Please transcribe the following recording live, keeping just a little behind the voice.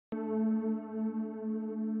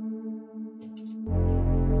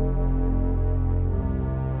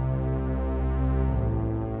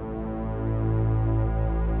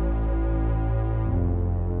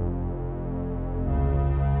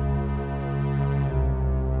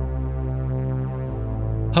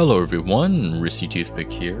Hello everyone, Risky Toothpick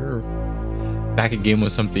here. Back again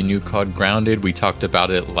with something new called Grounded. We talked about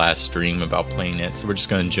it last stream about playing it, so we're just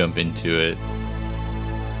going to jump into it.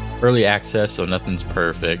 Early access, so nothing's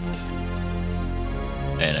perfect.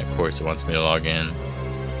 And of course it wants me to log in.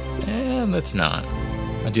 And let's not.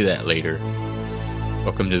 I'll do that later.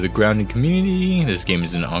 Welcome to the Grounded community. This game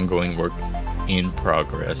is an ongoing work in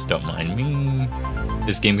progress, don't mind me.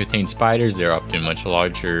 This game contains spiders. They're often much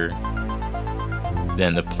larger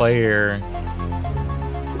than the player,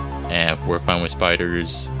 and we're fine with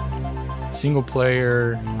spiders. Single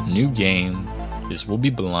player, new game. This will be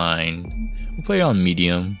blind. We'll play on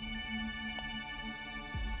medium.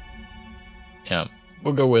 Yeah,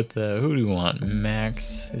 we'll go with who do we want?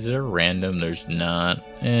 Max? Is there random? There's not.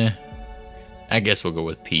 I guess we'll go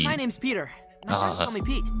with Pete. My name's Peter. My friends call me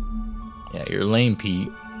Pete. Yeah, you're lame, Pete.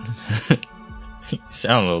 You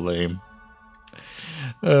sound a little lame.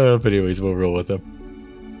 But anyways, we'll roll with them.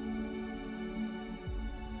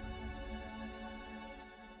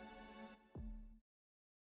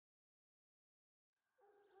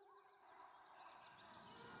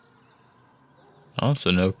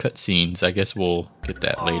 Also, no cutscenes. I guess we'll get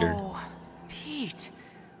that later. Oh, Pete.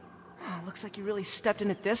 Oh, looks like you really stepped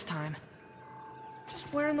in it this time.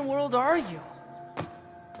 Just where in the world are you?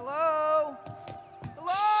 Hello?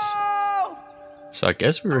 Hello? So I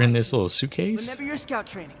guess we were in this little suitcase? Remember your scout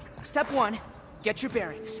training. Step 1, get your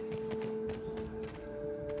bearings.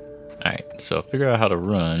 Alright, so figure out how to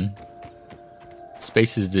run.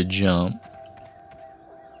 Space is to jump.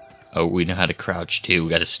 Oh, we know how to crouch too.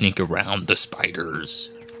 We gotta sneak around the spiders.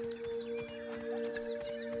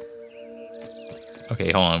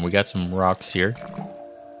 Okay, hold on. We got some rocks here.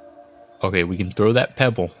 Okay, we can throw that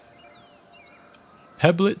pebble.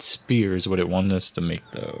 Pebblet spear is what it wanted us to make,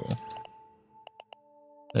 though.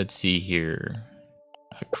 Let's see here.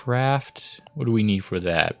 A craft. What do we need for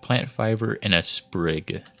that? Plant fiber and a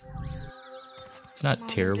sprig. It's not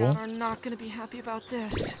terrible. Mom and Dad are not gonna be happy about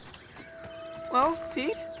this. Well,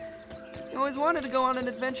 Pete, you always wanted to go on an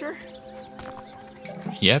adventure.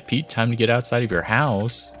 Yeah, Pete, time to get outside of your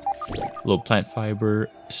house. Little plant fiber.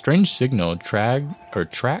 Strange signal.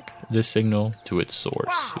 Track this signal to its source.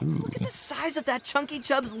 Wow, Ooh. look at the size of that Chunky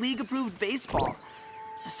Chubb's league-approved baseball.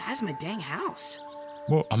 It's the size of my dang house.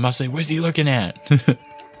 Well, I must say, what's he looking at?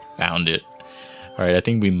 Found it. Alright, I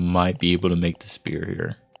think we might be able to make the spear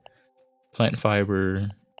here. Plant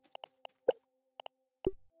fiber.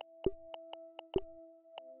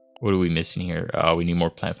 What are we missing here? Oh, we need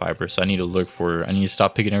more plant fiber. So I need to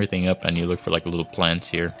stop picking everything up. I need to look for like little plants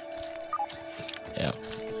here. Yeah.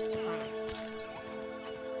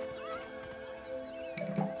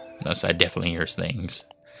 No, so I definitely hear things.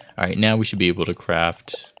 Alright, now we should be able to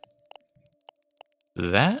craft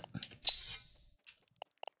that.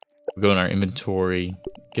 We'll go in our inventory.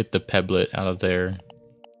 Get the pebblet out of there.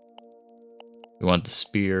 We want the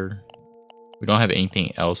spear. We don't have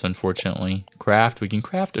anything else, unfortunately. Craft. We can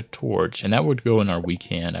craft a torch, and that would go in our weak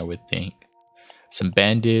hand, I would think. Some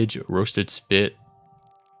bandage, roasted spit.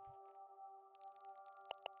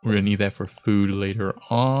 We're gonna need that for food later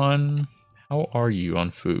on. How are you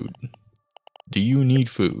on food? Do you need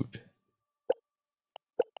food?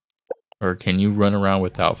 Or can you run around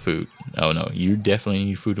without food? Oh no, you definitely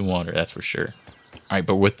need food and water, that's for sure. Alright,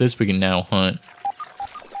 but with this we can now hunt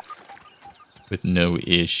with no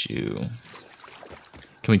issue.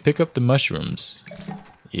 Can we pick up the mushrooms?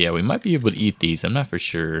 Yeah, we might be able to eat these. I'm not for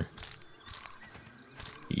sure.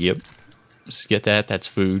 Yep. Let's get that. That's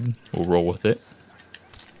food. We'll roll with it.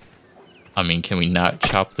 I mean, can we not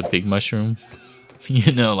chop the big mushroom?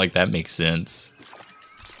 You know, like that makes sense.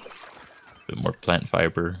 A bit more plant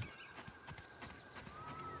fiber.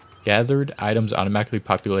 Gathered items automatically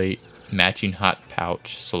populate matching hot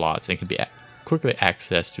pouch slots and can be quickly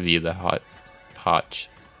accessed via the hotkeys.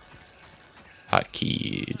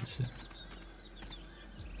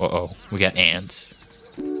 Uh-oh, we got ants.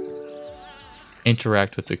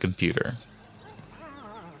 Interact with the computer.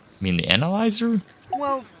 You mean the analyzer?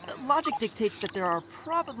 Well, logic dictates that there are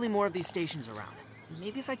probably more of these stations around.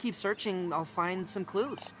 Maybe if I keep searching, I'll find some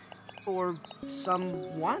clues. Or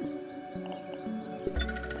someone.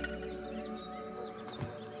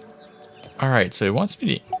 Alright, so it wants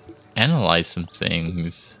me to analyze some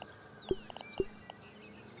things.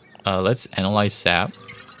 Let's analyze sap.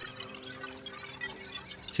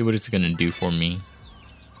 See what it's gonna do for me.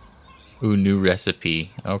 Ooh, new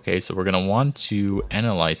recipe. Okay, so we're gonna want to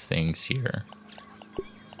analyze things here.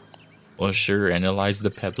 Well, sure, analyze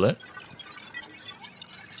the pebblet.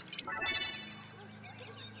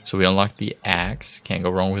 So we unlock the axe. Can't go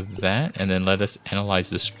wrong with that. And then let us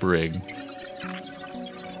analyze the sprig.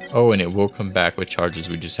 Oh, and it will come back with charges.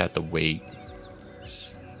 We just have to wait.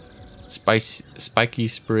 Spiky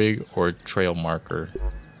sprig or trail marker.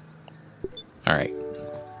 Alright.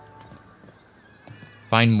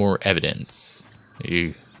 Find more evidence.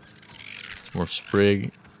 Ew. It's more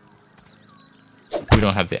sprig. We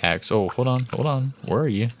don't have the axe. Oh, hold on, hold on. Where are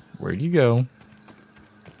you? Where'd you go?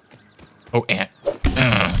 Oh, ant.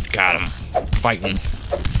 Got him. Fighting.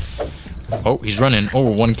 Oh, he's running.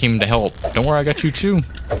 Oh, one came to help. Don't worry, I got you too.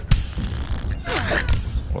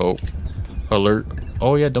 Oh, alert.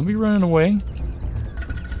 Oh yeah, don't be running away.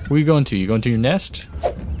 Where you going to? You going to your nest?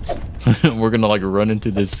 We're gonna like run into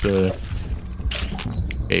this,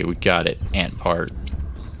 Okay, we got it. Ant part.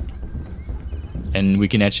 And we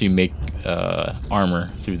can actually make armor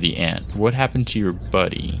through the ant. What happened to your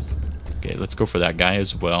buddy? Okay, let's go for that guy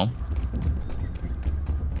as well.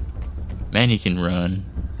 Man, he can run.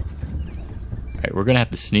 Alright, we're gonna have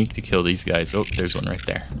to sneak to kill these guys. Oh, there's one right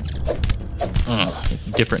there.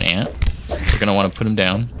 Different ant. We're gonna want to put him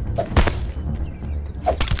down.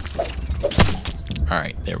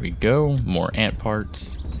 Alright, there we go. More ant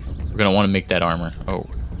parts. We're gonna want to make that armor. Oh.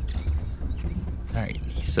 Alright,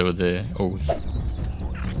 so the... Oh.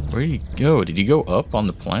 Where did he go? Did he go up on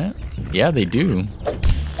the plant? Yeah, they do.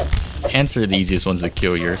 Ants are the easiest ones to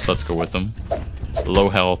kill here, so let's go with them. Low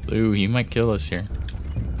health. Ooh, he might kill us here.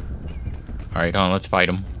 Alright, on, let's fight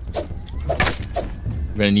him.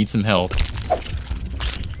 We're gonna need some health.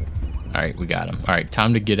 Alright, we got him. Alright,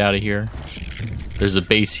 time to get out of here. There's a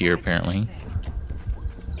base here, apparently.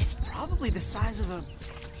 It's probably the size of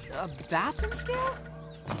a bathroom scale?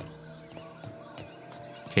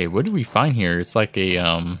 Okay, what did we find here? It's like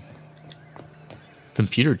a,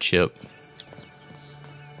 computer chip.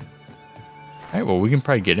 Alright, well, we can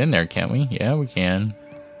probably get in there, can't we? Yeah, we can.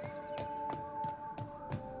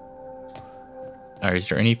 Alright, is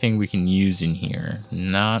there anything we can use in here?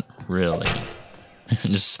 Not really.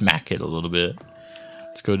 Just smack it a little bit.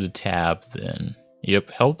 Let's go to tab then.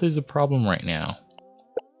 Yep, health is a problem right now.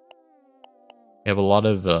 We have a lot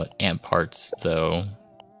of ant parts though.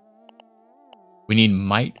 We need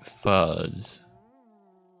Might Fuzz.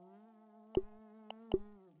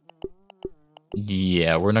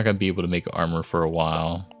 Yeah, we're not gonna be able to make armor for a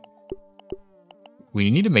while. We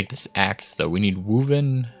need to make this axe though. We need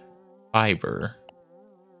woven fiber.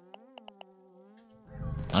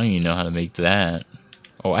 I don't even know how to make that.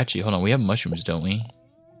 Oh, actually, hold on. We have mushrooms, don't we?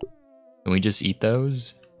 Can we just eat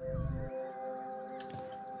those?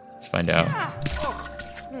 Let's find out.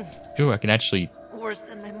 Ooh, I can actually... Worse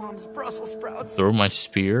than my mom's Brussels sprouts. Throw my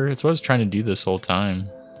spear? That's what I was trying to do this whole time.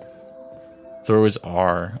 Throw is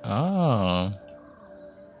R. Oh.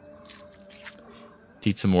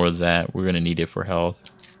 Eat some more of that. We're going to need it for health.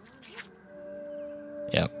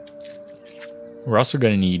 Yep. We're also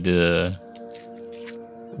going to need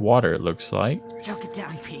water, it looks like. Choke it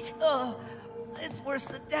down, Pete. It's worse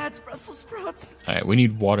than Dad's Brussels sprouts. Alright, we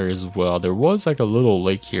need water as well. There was like a little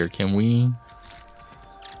lake here. Can we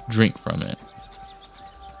drink from it?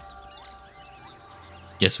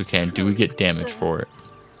 Yes, we can. Do we get damage for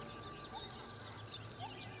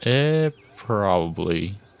it?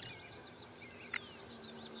 Probably.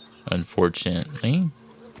 Unfortunately.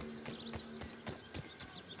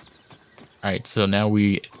 Alright, so now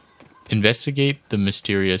we investigate the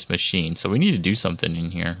mysterious machine. So we need to do something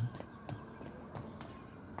in here.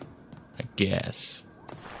 I guess.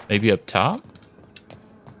 Maybe up top?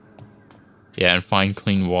 Yeah, and find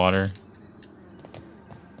clean water.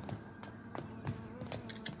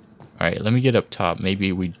 Alright, let me get up top.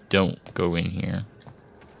 Maybe we don't go in here.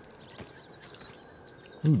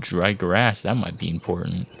 Ooh, dry grass. That might be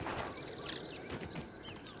important.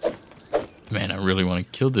 Man, I really want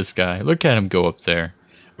to kill this guy. Look at him go up there.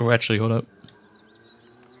 Oh, actually, hold up.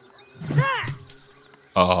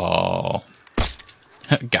 Oh.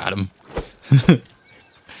 Got him.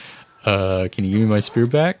 Can you give me my spear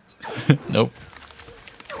back? Nope.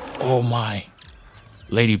 Oh my.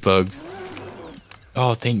 Ladybug.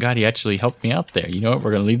 Oh, thank God he actually helped me out there. You know what?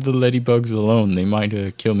 We're gonna leave the ladybugs alone. They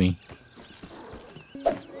might kill me.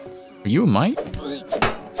 Are you a mite?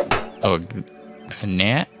 Oh, a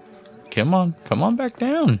gnat? Come on back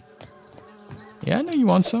down. Yeah, I know you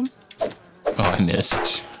want some. Oh, I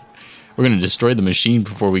missed. We're gonna destroy the machine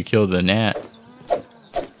before we kill the gnat.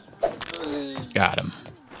 Got him.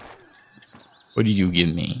 What did you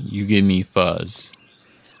give me? You give me fuzz.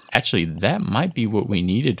 Actually, that might be what we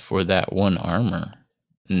needed for that one armor.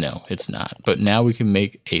 No, it's not. But now we can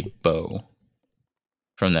make a bow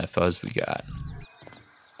from that fuzz we got.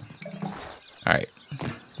 Alright.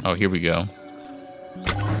 Oh, here we go.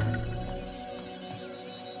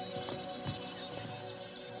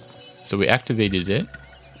 So we activated it.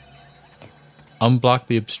 Unblock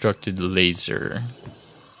the obstructed laser.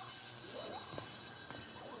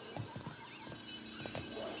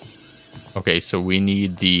 Okay, so we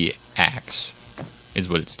need the axe, is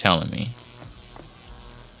what it's telling me.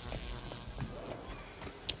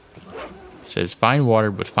 It says find water,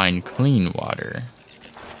 but find clean water.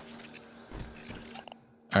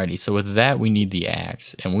 Alrighty, so with that we need the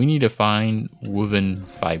axe, and we need to find woven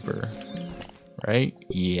fiber. Right?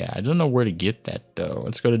 Yeah, I don't know where to get that though.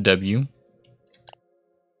 Let's go to W.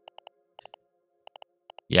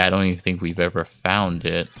 Yeah, I don't even think we've ever found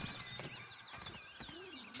it.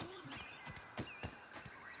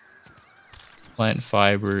 Plant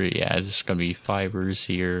fiber, yeah, it's just gonna be fibers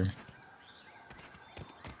here.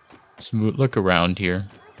 Let's look around here.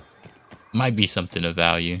 Might be something of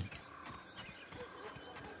value.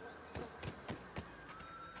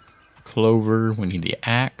 Clover, we need the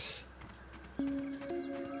axe.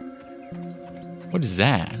 What is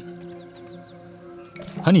that?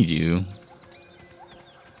 Honeydew.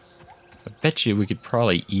 I bet you we could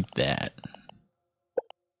probably eat that.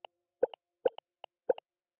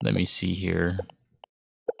 Let me see here.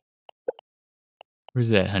 Where's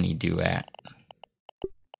that honeydew at?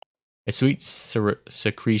 A sweet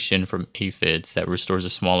secretion from aphids that restores a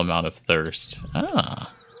small amount of thirst.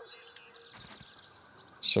 Ah.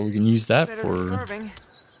 So we can use that for starving,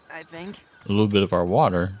 I think. A little bit of our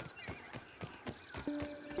water.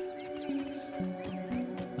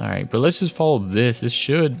 Alright, but let's just follow this.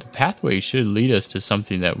 The pathway should lead us to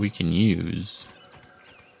something that we can use.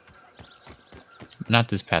 Not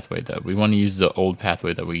this pathway though. We want to use the old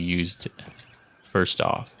pathway that we used first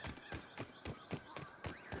off.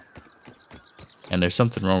 And there's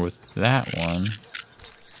something wrong with that one.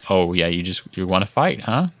 Oh yeah, you want to fight,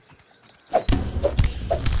 huh?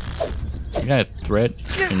 You got a threat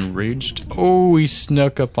enraged. Oh, he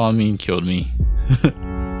snuck up on me and killed me.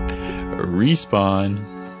 Respawn.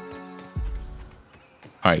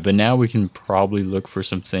 Alright, but now we can probably look for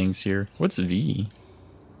some things here. What's V?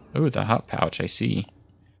 Oh, the hot pouch, I see.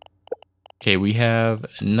 Okay, we have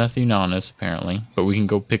nothing on us apparently, but we can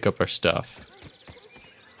go pick up our stuff.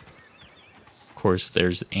 Of course,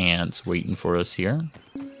 there's ants waiting for us here.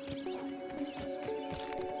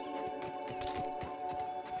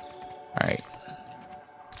 Alright.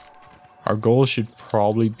 Our goal should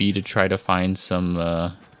probably be to try to find some,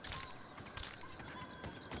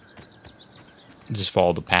 just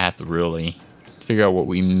follow the path, really. Figure out what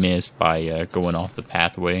we missed by going off the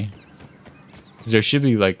pathway. There should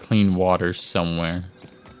be, like, clean water somewhere.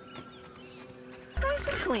 Nice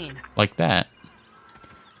and clean. Like that.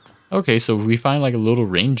 Okay, so if we find, like, a little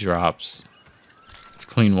raindrops, it's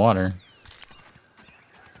clean water.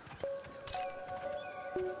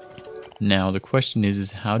 Now, the question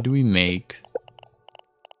is how do we make...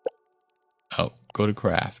 Oh, go to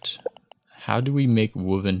craft. How do we make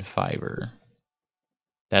woven fiber?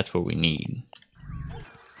 That's what we need.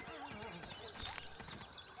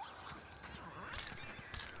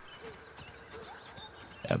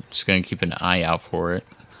 I'm just gonna keep an eye out for it.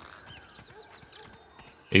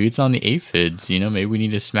 Maybe it's on the aphids, you know, maybe we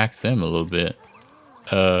need to smack them a little bit.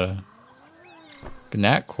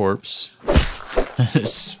 Gnat corpse.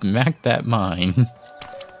 Smack that mine.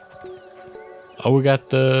 Oh, we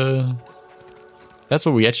got the... That's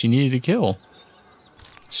what we actually needed to kill.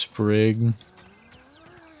 Sprig.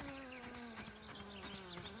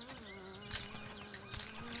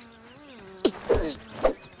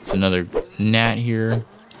 It's another gnat here.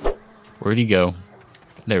 Where'd he go?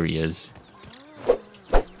 There he is.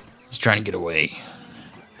 He's trying to get away.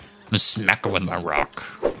 I'm gonna smack him with my rock.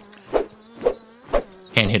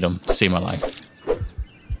 Can't hit him. Save my life.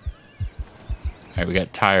 Alright, we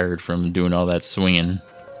got tired from doing all that swinging.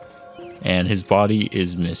 And his body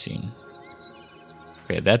is missing.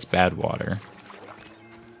 Okay, that's bad water.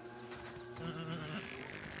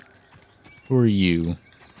 Who are you?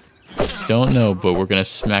 Don't know, but we're gonna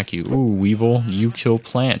smack you. Ooh, Weevil, you kill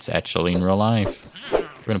plants actually in real life.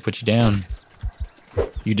 We're gonna put you down.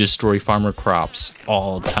 You destroy farmer crops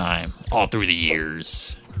all the time, all through the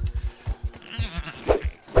years.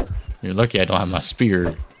 You're lucky I don't have my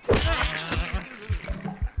spear.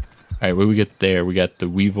 Alright, what do we get there? We got the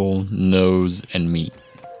weevil, nose, and meat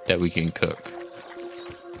that we can cook.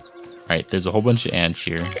 Alright, there's a whole bunch of ants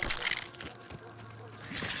here.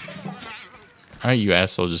 Alright, you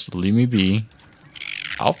asshole, just leave me be.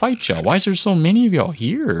 I'll fight y'all. Why is there so many of y'all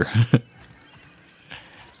here?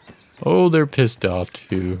 Oh, they're pissed off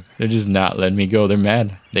too. They're just not letting me go. They're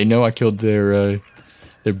mad. They know I killed their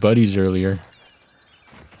buddies earlier.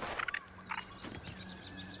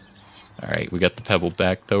 Alright, we got the pebble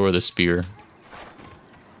back though, or the spear.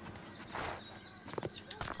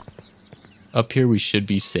 Up here we should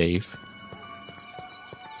be safe.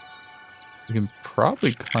 We can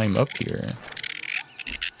probably climb up here.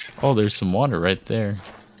 Oh, there's some water right there.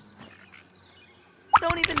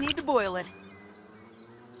 Don't even need to boil it.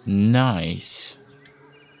 Nice.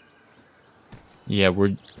 Yeah,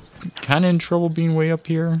 we're kind of in trouble being way up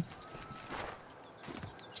here.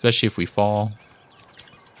 Especially if we fall.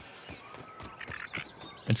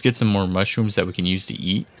 Let's get some more mushrooms that we can use to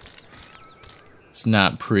eat. It's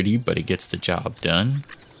not pretty, but it gets the job done.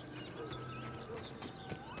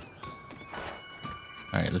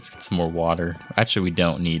 Alright, let's get some more water. Actually, we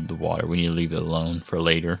don't need the water. We need to leave it alone for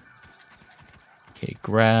later. Okay,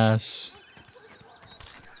 grass.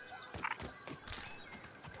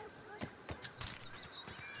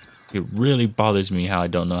 It really bothers me how I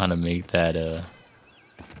don't know how to make that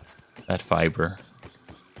that fiber.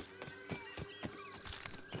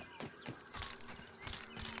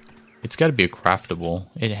 It's got to be a craftable.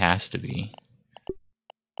 It has to be.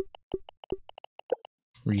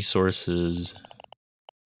 Resources.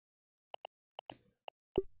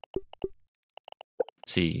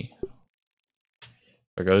 Let's see. If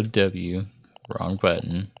I go to W, wrong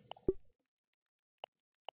button.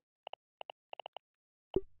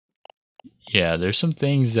 Yeah, there's some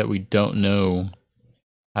things that we don't know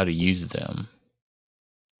how to use them.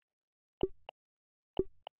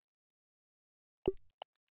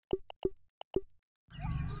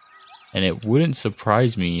 And it wouldn't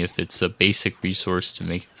surprise me if it's a basic resource to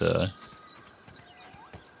make the...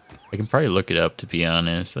 I can probably look it up, to be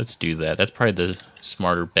honest. Let's do that. That's probably the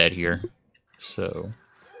smarter bet here. So...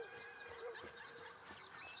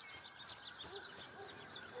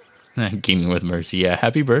 Gaming with Mercy. Yeah,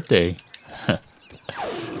 happy birthday.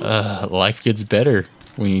 Life gets better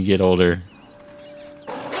when you get older.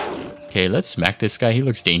 Okay, let's smack this guy. He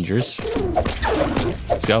looks dangerous.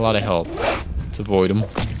 He's got a lot of health. Let's avoid him.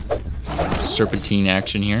 Serpentine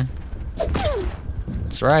action here.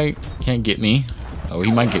 That's right. Can't get me. Oh,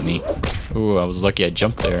 he might get me. Oh, I was lucky I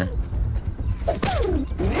jumped there.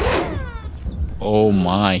 Oh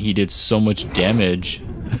my, he did so much damage.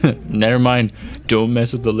 Never mind. Don't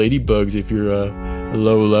mess with the ladybugs if you're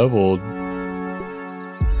low leveled.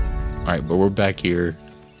 Alright, but we're back here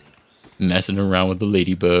messing around with the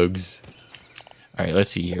ladybugs. Alright, let's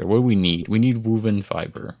see here. What do we need? We need woven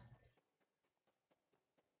fiber.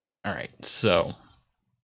 Alright, so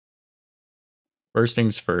first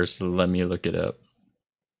things first, let me look it up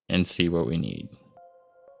and see what we need.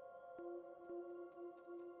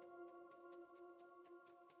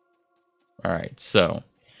 Alright, so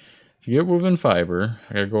if you get woven fiber,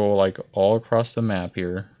 I gotta go like all across the map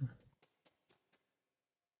here.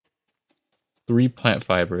 3 plant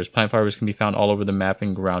fibers. Plant fibers can be found all over the map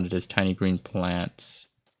and grounded as tiny green plants.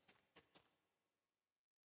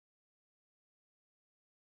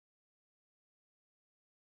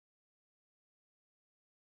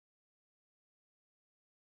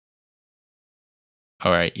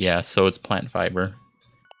 Alright, yeah, so it's plant fiber.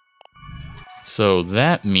 So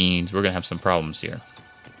that means we're gonna have some problems here.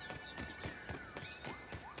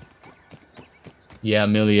 Yeah,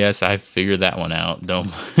 Millie S, I figured that one out.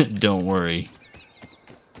 Don't worry.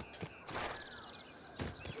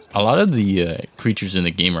 A lot of the creatures in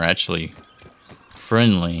the game are actually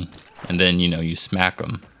friendly, and then, you know, you smack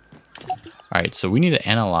them. Alright, so we need to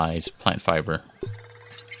analyze plant fiber.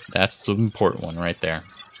 That's the important one right there.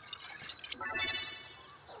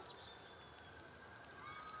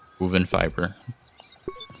 Woven fiber.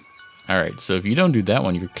 Alright, so if you don't do that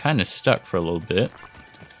one, you're kind of stuck for a little bit.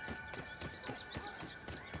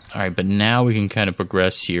 Alright, but now we can kind of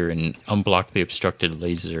progress here and unblock the obstructed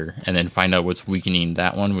laser and then find out what's weakening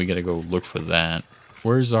that one. We gotta go look for that.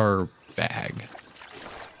 Where's our bag?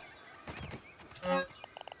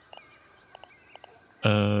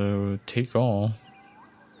 Take all.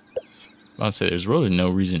 I'll say there's really no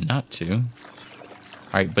reason not to.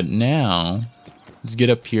 Alright, but now let's get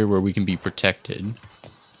up here where we can be protected.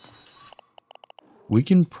 We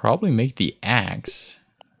can probably make the axe.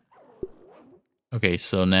 Okay,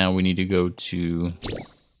 so now we need to go to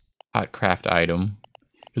hot craft item.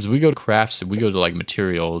 Because we go to crafts and we go to like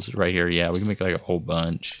materials right here. Yeah, we can make like a whole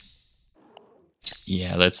bunch.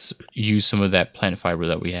 Yeah, let's use some of that plant fiber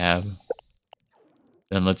that we have.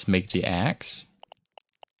 Then let's make the axe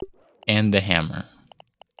and the hammer.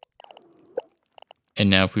 And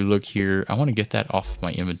now if we look here, I want to get that off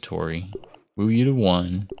my inventory. Booyah to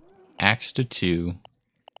 1, axe to 2,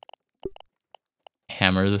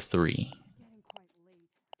 hammer to 3.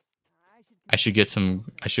 I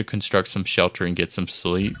should construct some shelter and get some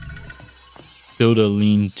sleep. Build a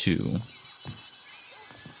lean-to.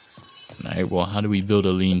 Alright, well, how do we build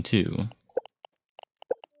a lean-to?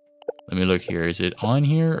 Let me look here. Is it on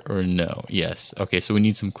here or no? Yes. Okay, so we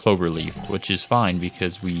need some clover leaf, which is fine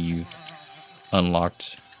because we've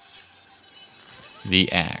unlocked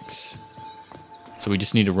the axe. So we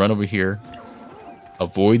just need to run over here,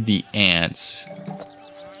 avoid the ants.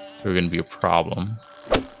 They're going to be a problem.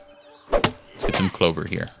 Let's get some clover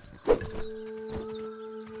here.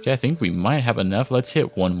 Okay, I think we might have enough. Let's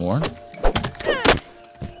hit one more.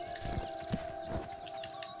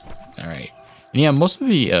 Alright. And yeah, most of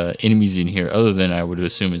the enemies in here, other than I would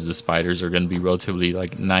assume is the spiders, are going to be relatively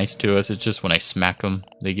like nice to us. It's just when I smack them,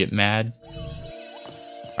 they get mad.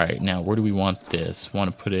 Alright, now where do we want this?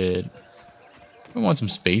 Want to put it... We want some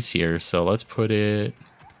space here, so let's put it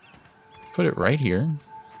right here.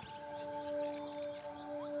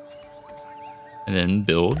 And then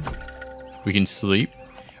build. We can sleep.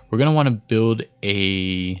 We're going to want to build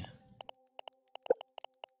a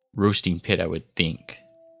roasting pit, I would think.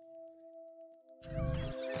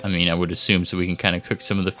 I mean, I would assume so we can kind of cook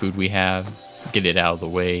some of the food we have, get it out of the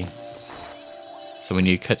way. So we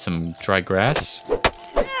need to cut some dry grass.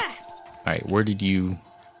 Alright, where did you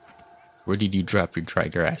drop your dry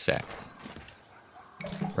grass at?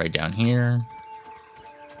 Right down here.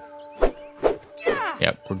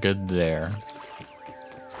 Yep, we're good there.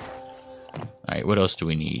 Alright, what else do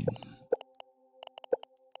we need?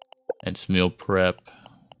 It's meal prep.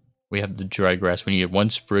 We have the dry grass. We need 1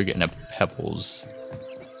 sprig and a pebbles.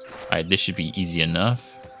 Alright, this should be easy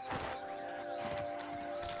enough.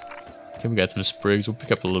 Okay, we got some sprigs. We'll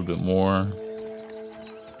pick up a little bit more.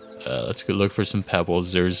 Let's go look for some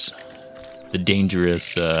pebbles. There's the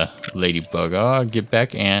dangerous ladybug. Oh, get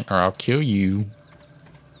back, ant, or I'll kill you.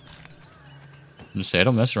 I'm just saying, I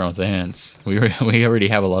don't mess around with ants. We already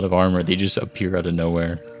have a lot of armor. They just appear out of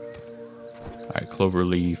nowhere. Alright, clover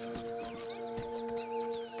leaf.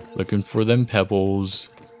 Looking for them pebbles.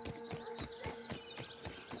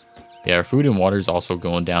 Yeah, our food and water is also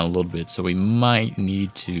going down a little bit, so we might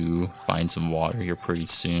need to find some water here pretty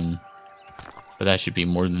soon. But that should be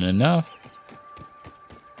more than enough.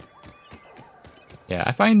 Yeah,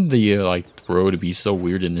 I find the like throw to be so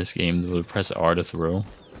weird in this game. To press R to throw.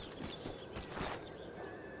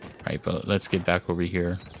 Alright, but let's get back over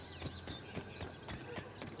here.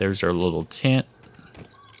 There's our little tent.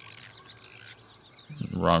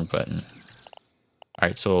 Wrong button.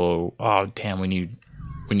 Alright, so oh damn, we need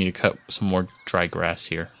to cut some more dry grass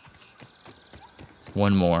here.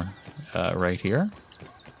 One more. Right here.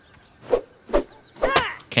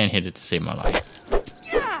 Can't hit it to save my life.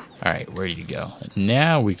 Alright, where did you go?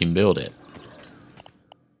 Now we can build it.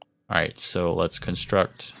 Alright, so let's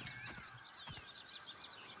construct.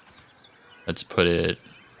 Let's put it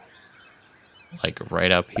like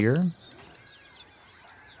right up here.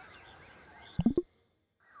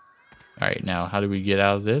 Alright, now how do we get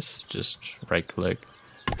out of this? Just right click,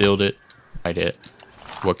 build it, write it.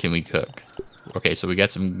 What can we cook? Okay, so we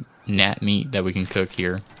got some gnat meat that we can cook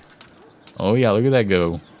here. Oh yeah, look at that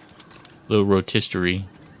go. Little rotisserie.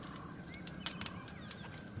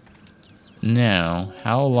 Now,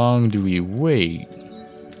 how long do we wait?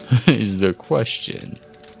 Is the question.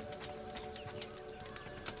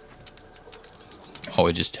 Oh,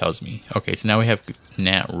 it just tells me. Okay, so now we have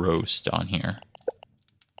gnat roast on here.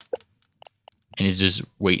 And it's just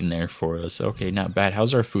waiting there for us. Okay, not bad.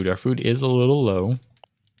 How's our food? Our food is a little low.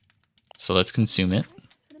 So let's consume it.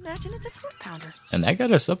 Imagine it's a fruit pounder. And that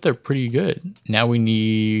got us up there pretty good. Now we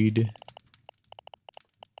need...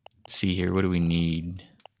 Let's see here, what do we need?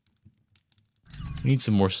 We need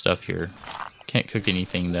some more stuff here. Can't cook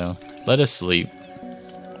anything though. Let us sleep.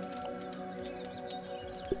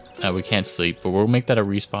 We can't sleep, but we'll make that a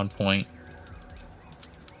respawn point.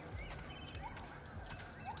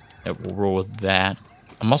 Yeah, we'll roll with that.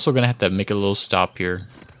 I'm also gonna have to make a little stop here.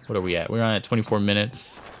 What are we at? We're on at 24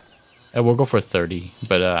 minutes. We'll go for 30,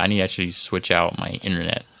 but I need to actually switch out my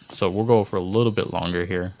internet. So we'll go for a little bit longer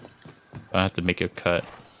here. I'll have to make a cut.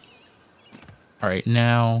 Alright,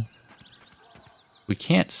 now we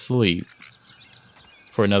can't sleep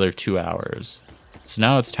for another 2 hours. So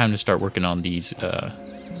now it's time to start working on these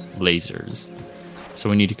lasers. So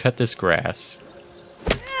we need to cut this grass.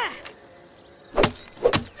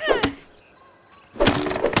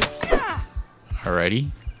 Alrighty.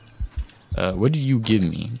 What did you give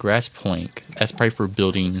me? Grass plank. That's probably for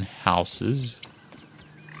building houses.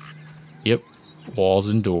 Yep. Walls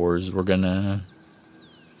and doors. We're gonna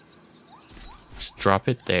just drop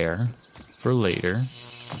it there for later.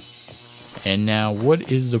 And now,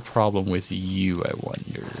 what is the problem with you, I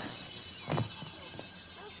wonder?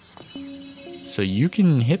 So you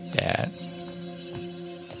can hit that.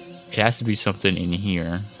 It has to be something in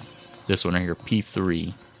here. This one right here,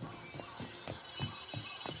 P3.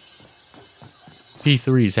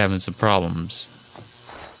 P3 is having some problems.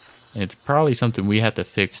 And it's probably something we have to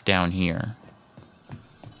fix down here.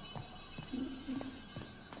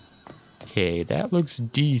 Okay, that looks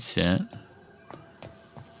decent.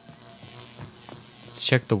 Let's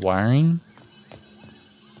check the wiring.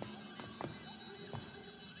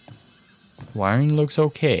 Wiring looks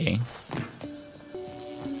okay.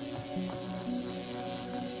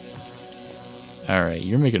 Alright,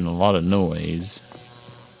 you're making a lot of noise.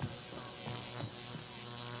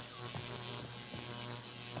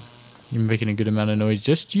 You're making a good amount of noise.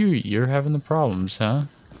 Just you're having the problems, huh?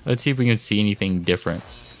 Let's see if we can see anything different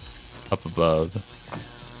up above.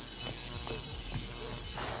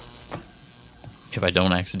 If I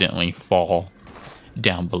don't accidentally fall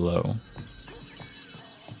down below.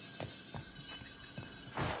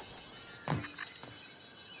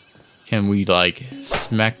 Can we, like,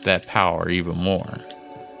 smack that power even more?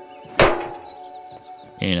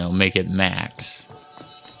 You know, make it max.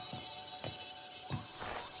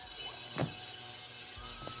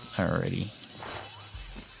 Alrighty.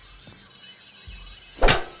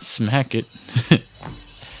 Smack it.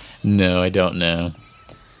 No, I don't know.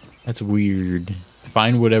 That's weird.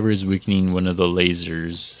 Find whatever is weakening one of the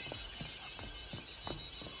lasers.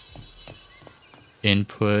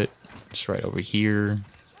 Input. It's right over here.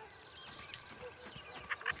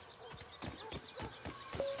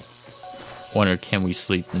 Wonder, can we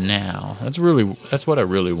sleep now? That's what I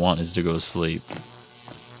really want, is to go sleep.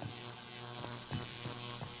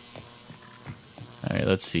 Alright,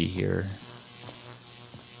 let's see here.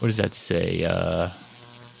 What does that say?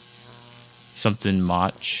 Something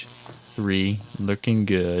Mach 3. Looking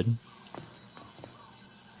good.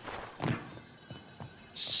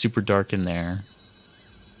 Super dark in there.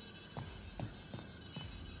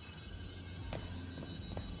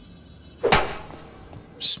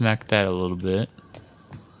 Smack that a little bit.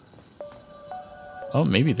 Oh,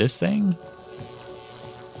 maybe this thing?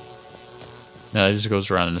 No, it just goes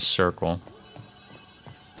around in a circle.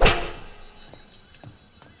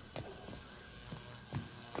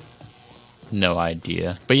 No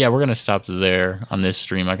idea. But yeah, we're going to stop there on this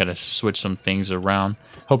stream. I got to switch some things around.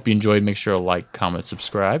 Hope you enjoyed. Make sure to like, comment,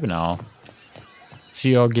 subscribe, and I'll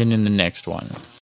see you all again in the next one.